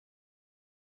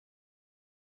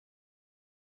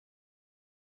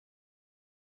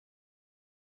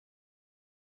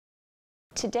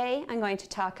Today I'm going to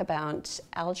talk about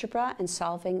algebra and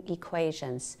solving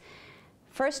equations.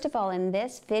 First of all, in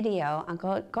this video I'm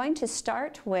going to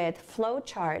start with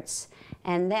flowcharts,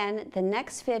 and then the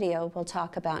next video we'll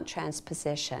talk about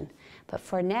transposition. But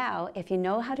for now, if you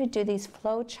know how to do these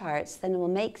flowcharts, then it will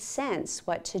make sense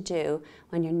what to do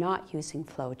when you're not using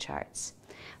flowcharts.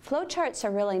 Flowcharts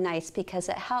are really nice because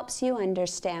it helps you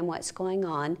understand what's going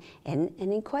on in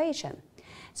an equation.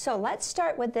 So let's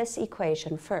start with this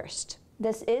equation first.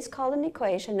 This is called an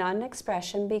equation, not an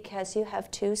expression, because you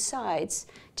have two sides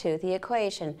to the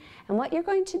equation. And what you're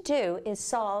going to do is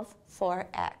solve for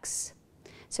x.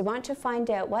 So we want to find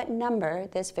out what number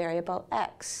this variable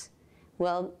x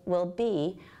will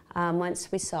be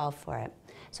once we solve for it.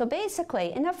 So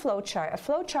basically, in a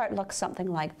flowchart looks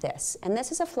something like this. And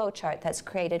this is a flowchart that's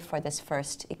created for this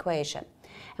first equation.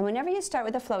 And whenever you start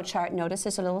with a flowchart, notice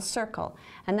there's a little circle.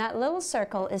 And that little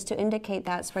circle is to indicate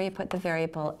that's where you put the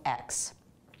variable x.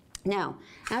 Now,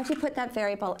 after you put that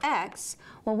variable x,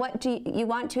 well, what do you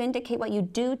want to indicate what you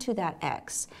do to that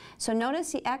x. So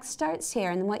notice the x starts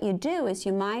here, and what you do is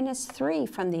you minus 3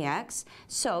 from the x.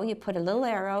 So you put a little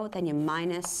arrow, then you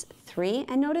minus 3,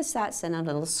 and notice that's in a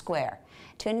little square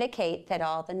to indicate that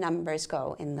all the numbers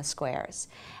go in the squares.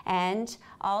 And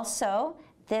also,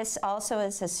 this also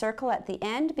is a circle at the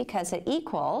end because it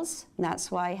equals, and that's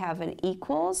why I have an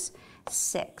equals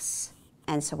 6.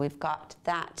 And so we've got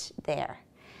that there.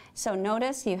 So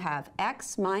notice you have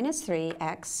x minus 3,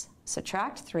 x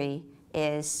subtract 3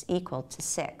 is equal to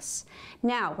 6.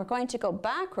 Now we're going to go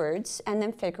backwards and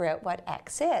then figure out what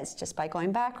x is just by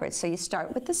going backwards. So you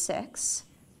start with the 6.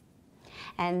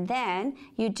 And then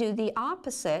you do the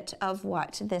opposite of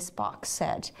what this box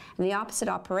said. And the opposite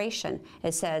operation,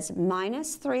 it says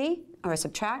minus 3 or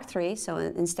subtract 3. So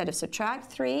instead of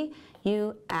subtract 3,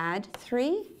 you add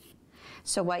 3.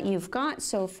 So what you've got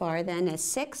so far then is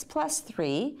 6 plus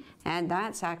 3, and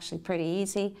that's actually pretty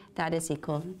easy. That is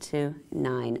equal to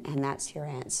 9, and that's your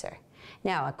answer.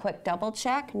 Now, a quick double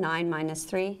check, 9 minus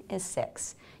 3 is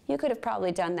 6. You could have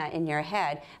probably done that in your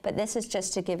head, but this is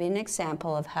just to give you an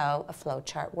example of how a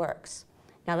flowchart works.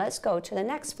 Now let's go to the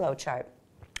next flowchart,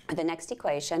 or the next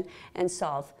equation, and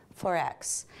solve for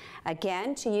x.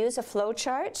 Again, to use a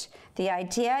flowchart, the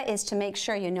idea is to make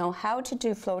sure you know how to do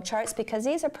flowcharts, because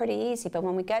these are pretty easy, but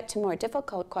when we get to more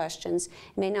difficult questions,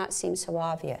 it may not seem so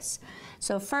obvious.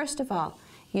 So first of all,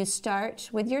 you start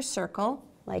with your circle,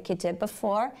 like you did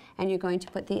before, and you're going to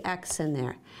put the x in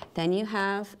there. Then you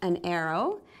have an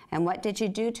arrow, and what did you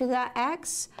do to that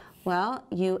x? Well,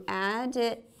 you add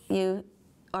it, you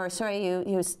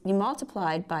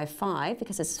multiplied by 5,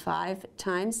 because it's 5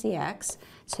 times the x,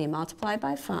 so you multiply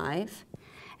by 5,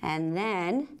 and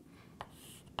then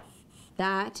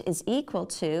that is equal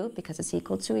to, because it's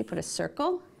equal to, we put a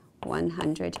circle,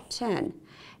 110.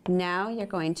 Now you're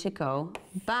going to go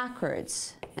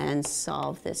backwards and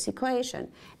solve this equation.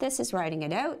 This is writing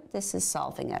it out, this is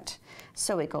solving it.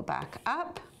 So we go back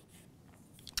up,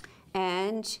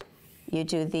 and you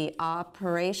do the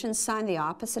operation sign, the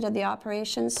opposite of the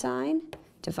operation sign,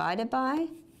 divided by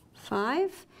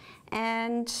 5,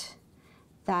 and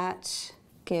that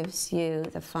gives you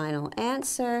the final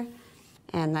answer.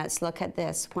 And let's look at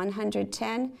this.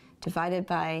 110 divided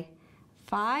by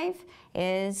 5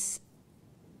 is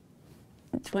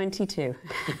 22.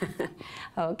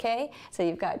 Okay, so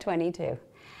you've got 22.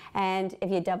 And if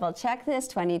you double check this,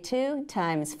 22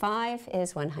 times 5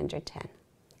 is 110.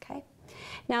 Okay,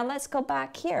 now let's go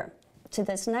back here to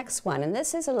this next one, and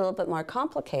this is a little bit more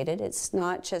complicated. It's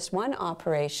not just one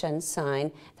operation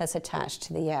sign that's attached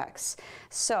to the x.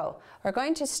 So we're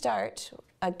going to start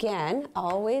again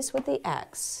always with the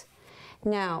x.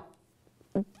 Now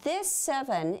this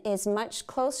 7 is much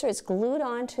closer, it's glued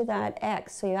onto that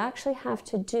x, so you actually have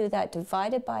to do that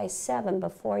divided by 7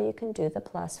 before you can do the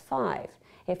plus 5.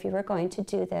 If you were going to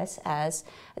do this as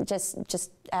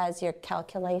just as your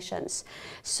calculations.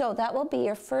 So that will be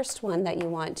your first one that you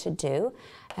want to do.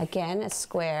 Again, a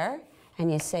square,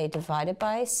 and you say divided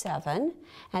by 7.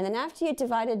 And then after you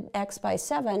divided x by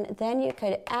 7, then you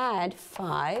could add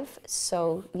 5.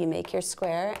 So you make your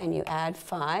square and you add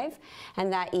 5.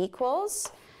 And that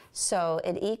equals, so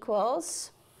it equals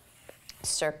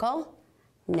circle,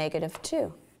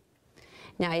 -2.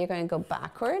 Now you're going to go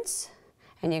backwards.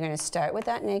 And you're going to start with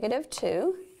that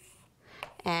 -2,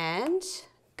 and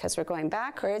because we're going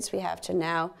backwards, we have to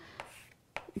now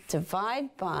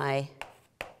divide by,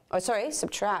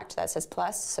 subtract, that says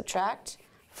plus, subtract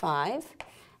 5,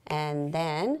 and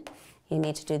then you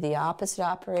need to do the opposite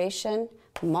operation,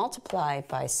 multiply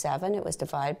by 7, it was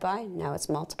divide by, now it's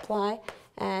multiply,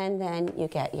 and then you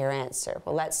get your answer.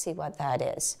 Well, let's see what that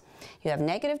is. You have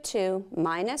negative 2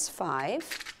 minus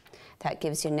 5. That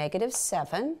gives you negative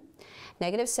 7.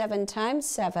 Negative 7 times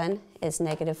 7 is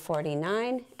negative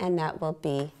 49, and that will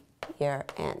be your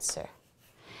answer.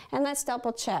 And let's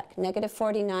double check. Negative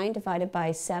 49 divided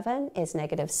by 7 is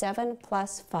negative 7,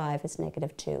 plus 5 is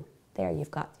negative 2. There,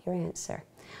 you've got your answer.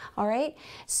 All right,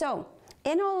 so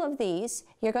in all of these,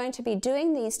 you're going to be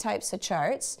doing these types of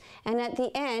charts, and at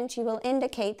the end, you will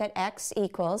indicate that x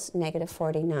equals negative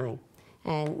 49,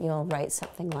 and you'll write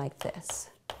something like this.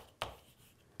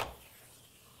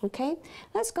 Okay,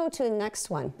 let's go to the next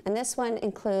one, and this one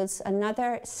includes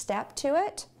another step to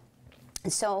it.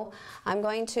 So I'm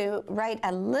going to write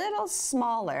a little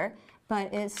smaller,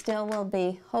 but it still will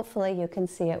be, hopefully you can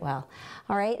see it well.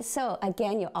 All right, so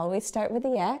again, you always start with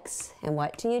the x, and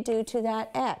what do you do to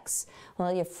that x?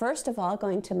 Well, you're first of all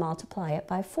going to multiply it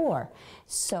by 4.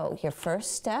 So your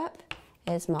first step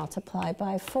is multiply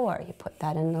by 4. You put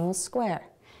that in a little square.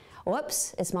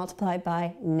 Whoops, it's multiplied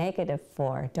by negative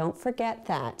 4. Don't forget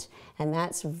that. And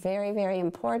that's very, very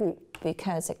important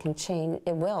because it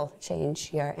will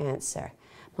change your answer.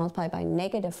 Multiply by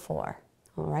negative 4.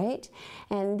 All right?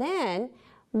 And then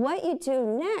what you do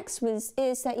next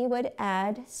is that you would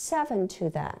add 7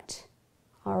 to that.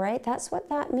 All right? That's what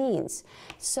that means.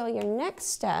 So your next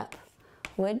step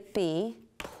would be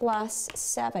plus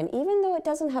 7. Even though it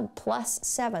doesn't have plus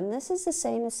 7, this is the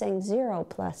same as saying 0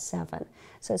 plus 7.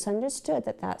 So it's understood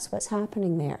that that's what's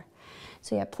happening there.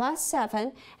 So you have plus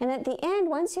 7, and at the end,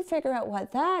 once you figure out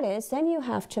what that is, then you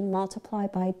have to multiply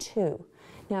by 2.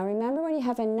 Now remember, when you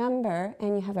have a number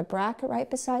and you have a bracket right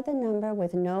beside the number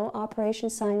with no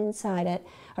operation sign inside it,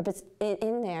 or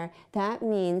in there, that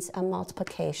means a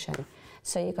multiplication.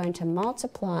 So you're going to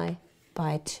multiply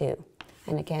by 2.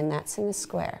 And again, that's in a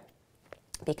square,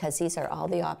 because these are all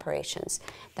the operations.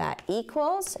 That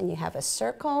equals, and you have a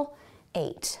circle,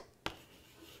 8.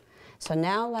 So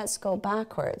now let's go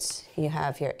backwards. You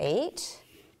have your 8.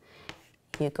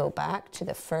 You go back to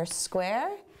the first square,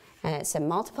 and it said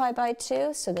multiply by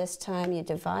 2, so this time you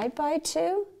divide by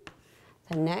 2.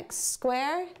 The next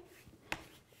square,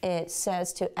 it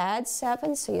says to add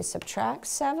 7, so you subtract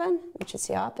 7, which is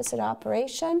the opposite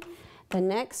operation. The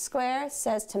next square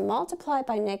says to multiply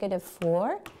by negative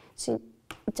 4, so you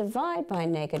divide by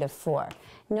negative 4.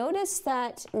 Notice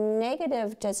that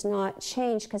negative does not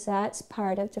change because that's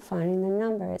part of defining the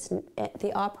number.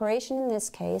 The operation in this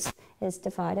case is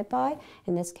divided by,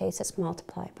 in this case it's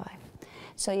multiplied by.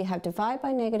 So you have divide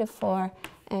by negative 4,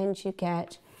 and you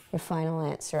get your final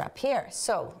answer up here.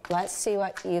 So let's see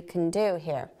what you can do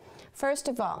here. First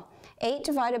of all, 8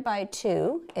 divided by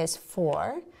 2 is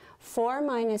 4. 4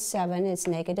 minus 7 is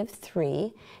negative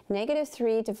 3. Negative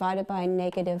 3 divided by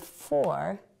negative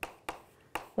 4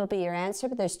 will be your answer,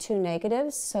 but there's 2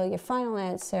 negatives, so your final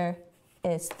answer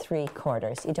is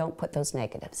 3/4. You don't put those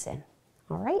negatives in.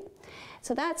 All right?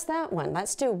 So that's that one.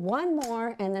 Let's do one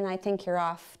more, and then I think you're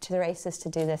off to the races to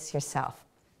do this yourself.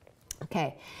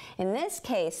 Okay, in this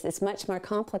case, it's much more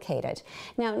complicated.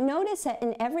 Now, notice that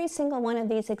in every single one of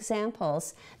these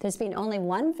examples, there's been only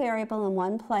one variable in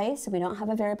one place, and we don't have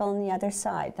a variable on the other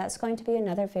side. That's going to be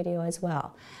another video as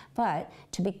well. But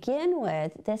to begin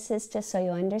with, this is just so you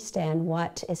understand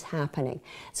what is happening.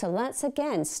 So let's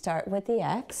again start with the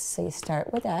x. So you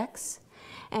start with x,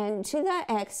 and to that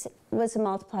x was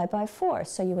multiplied by 4.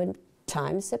 So you would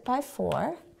times it by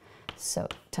 4. So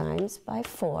times by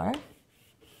 4.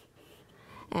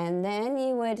 And then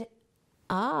you would,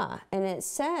 and it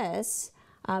says,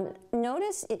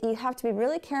 notice you have to be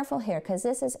really careful here because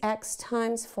this is x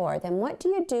times 4. Then what do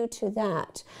you do to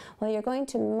that? Well, you're going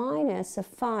to minus a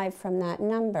 5 from that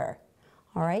number.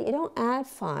 All right, you don't add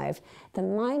 5. The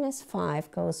minus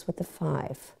 5 goes with the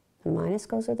 5. The minus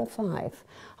goes with the 5.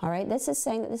 All right, this is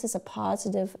saying that this is a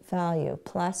positive value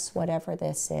plus whatever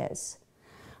this is.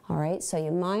 All right, so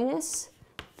you minus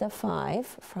the 5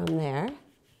 from there.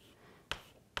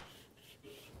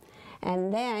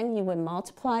 And then you would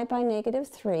multiply by negative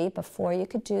 3 before you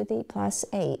could do the plus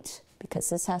 8, because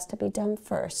this has to be done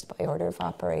first by order of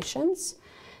operations.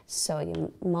 So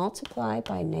you multiply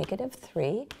by negative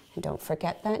 3, and don't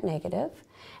forget that negative.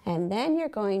 And then you're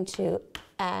going to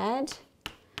add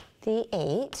the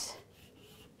 8,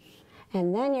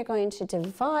 and then you're going to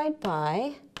divide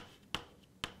by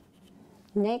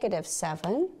negative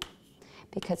 7,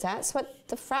 because that's what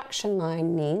the fraction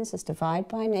line means, is divide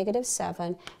by negative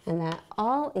 7, and that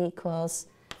all equals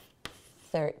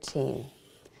 13.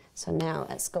 So now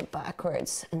let's go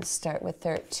backwards and start with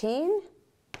 13.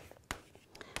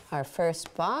 Our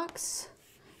first box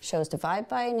shows divide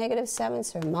by negative 7,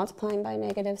 so we're multiplying by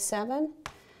negative 7.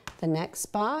 The next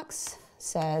box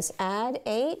says add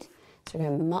 8, So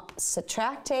we're going to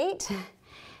subtract 8.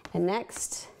 The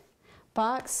next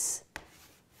box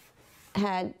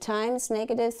had times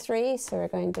 -3, so we're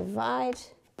going to divide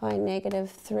by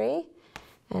 -3.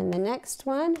 And the next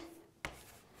one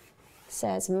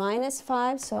says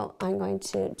 -5, so I'm going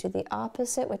to do the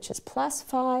opposite, which is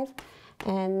 +5.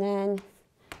 And then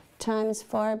times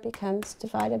 4 becomes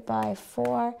divided by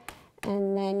 4,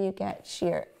 and then you get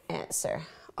your answer.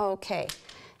 Okay,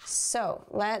 so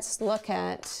let's look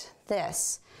at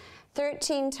this.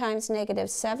 13 times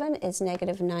 -7 is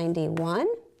 -91.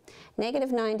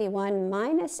 -91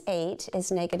 minus 8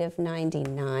 is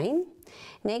 -99.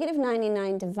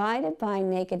 -99 divided by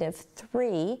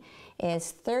 -3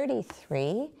 is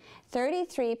 33.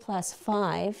 33 plus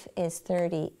 5 is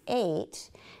 38.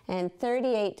 And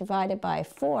 38 divided by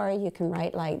 4, you can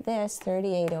write like this,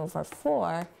 38 over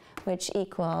 4, which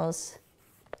equals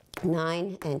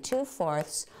 9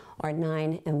 2/4, or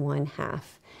 9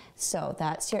 1/2. So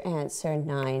that's your answer,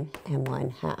 9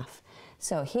 1/2.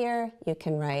 So here you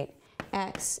can write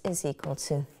x is equal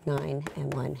to 9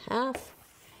 1/2.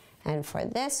 And for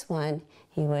this one,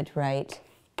 you would write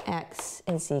x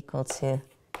is equal to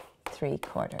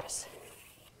 3/4.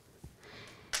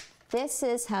 This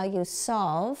is how you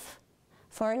solve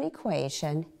for an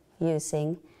equation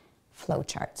using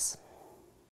flowcharts.